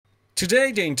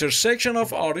Today, the intersection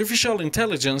of artificial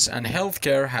intelligence and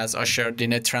healthcare has ushered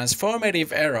in a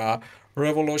transformative era,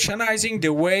 revolutionizing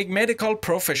the way medical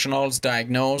professionals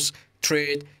diagnose,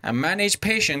 treat, and manage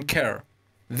patient care.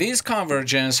 This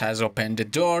convergence has opened the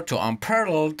door to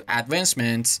unparalleled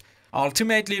advancements,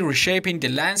 ultimately reshaping the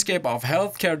landscape of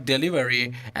healthcare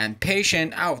delivery and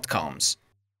patient outcomes.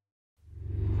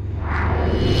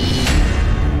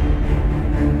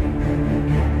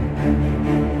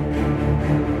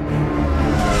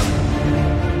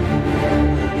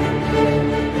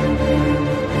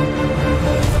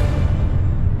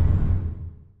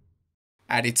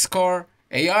 At its core,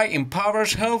 AI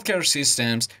empowers healthcare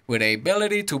systems with the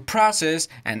ability to process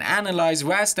and analyze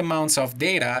vast amounts of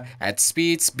data at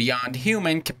speeds beyond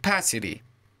human capacity.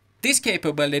 This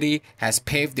capability has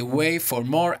paved the way for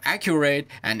more accurate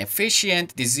and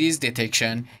efficient disease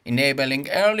detection, enabling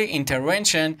early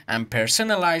intervention and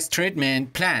personalized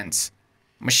treatment plans.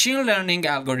 Machine learning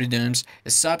algorithms, a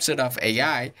subset of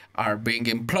AI, are being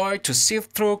employed to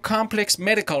sift through complex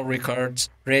medical records,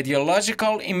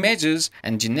 radiological images,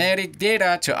 and genetic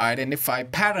data to identify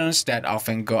patterns that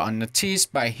often go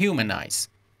unnoticed by human eyes.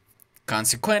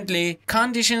 Consequently,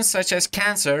 conditions such as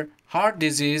cancer, heart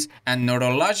disease, and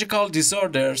neurological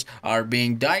disorders are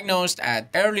being diagnosed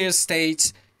at earlier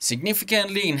stages,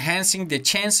 significantly enhancing the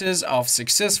chances of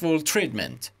successful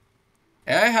treatment.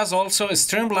 AI has also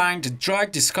streamlined the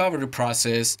drug discovery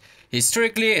process,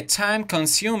 historically a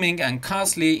time-consuming and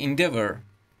costly endeavor.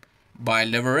 By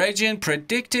leveraging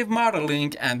predictive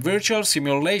modeling and virtual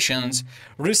simulations,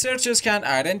 researchers can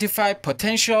identify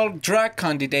potential drug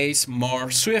candidates more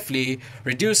swiftly,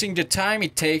 reducing the time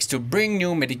it takes to bring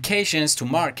new medications to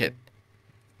market.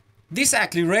 This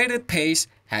accelerated pace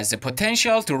has the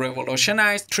potential to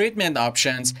revolutionize treatment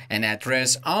options and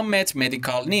address unmet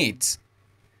medical needs.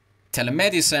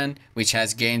 Telemedicine, which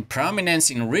has gained prominence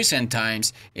in recent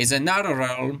times, is another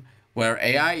realm where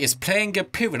AI is playing a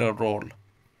pivotal role.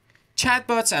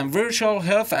 Chatbots and virtual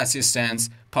health assistants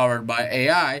powered by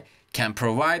AI can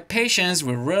provide patients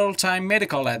with real-time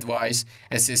medical advice,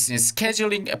 assist in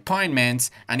scheduling appointments,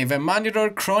 and even monitor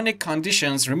chronic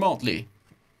conditions remotely.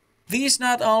 This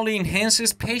not only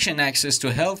enhances patient access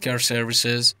to healthcare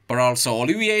services, but also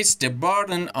alleviates the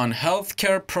burden on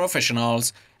healthcare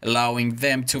professionals, allowing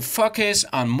them to focus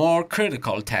on more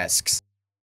critical tasks.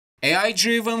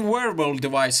 AI-driven wearable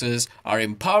devices are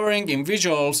empowering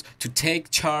individuals to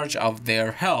take charge of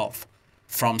their health.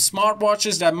 From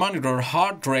smartwatches that monitor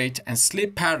heart rate and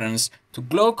sleep patterns to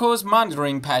glucose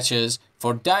monitoring patches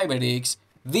for diabetics,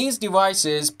 these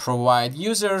devices provide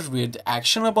users with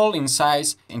actionable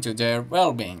insights into their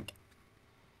well-being.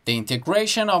 The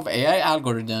integration of AI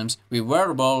algorithms with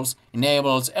wearables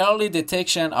enables early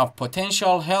detection of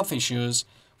potential health issues,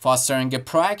 fostering a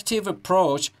proactive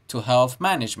approach to health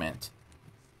management.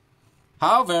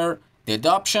 However, the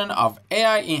adoption of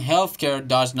AI in healthcare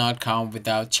does not come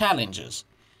without challenges.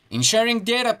 Ensuring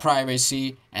data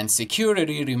privacy and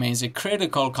security remains a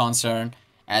critical concern,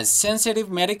 as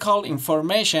sensitive medical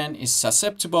information is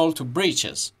susceptible to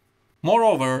breaches.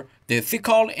 Moreover, the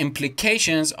ethical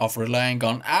implications of relying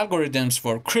on algorithms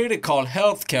for critical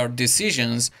healthcare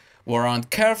decisions warrant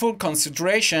careful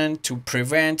consideration to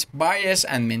prevent bias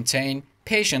and maintain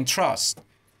patient trust.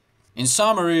 In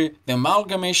summary, the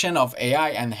amalgamation of AI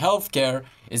and healthcare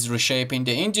is reshaping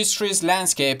the industry's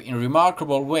landscape in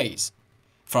remarkable ways.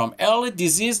 From early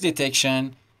disease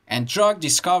detection and drug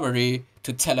discovery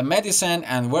to telemedicine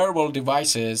and wearable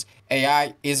devices,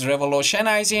 AI is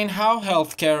revolutionizing how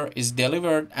healthcare is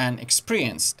delivered and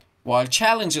experienced. While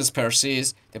challenges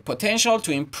persist, the potential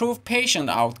to improve patient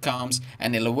outcomes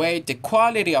and elevate the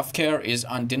quality of care is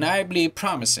undeniably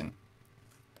promising.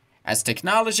 As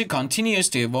technology continues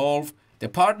to evolve, the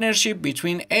partnership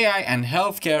between AI and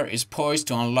healthcare is poised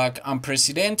to unlock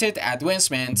unprecedented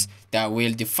advancements that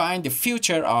will define the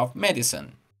future of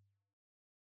medicine.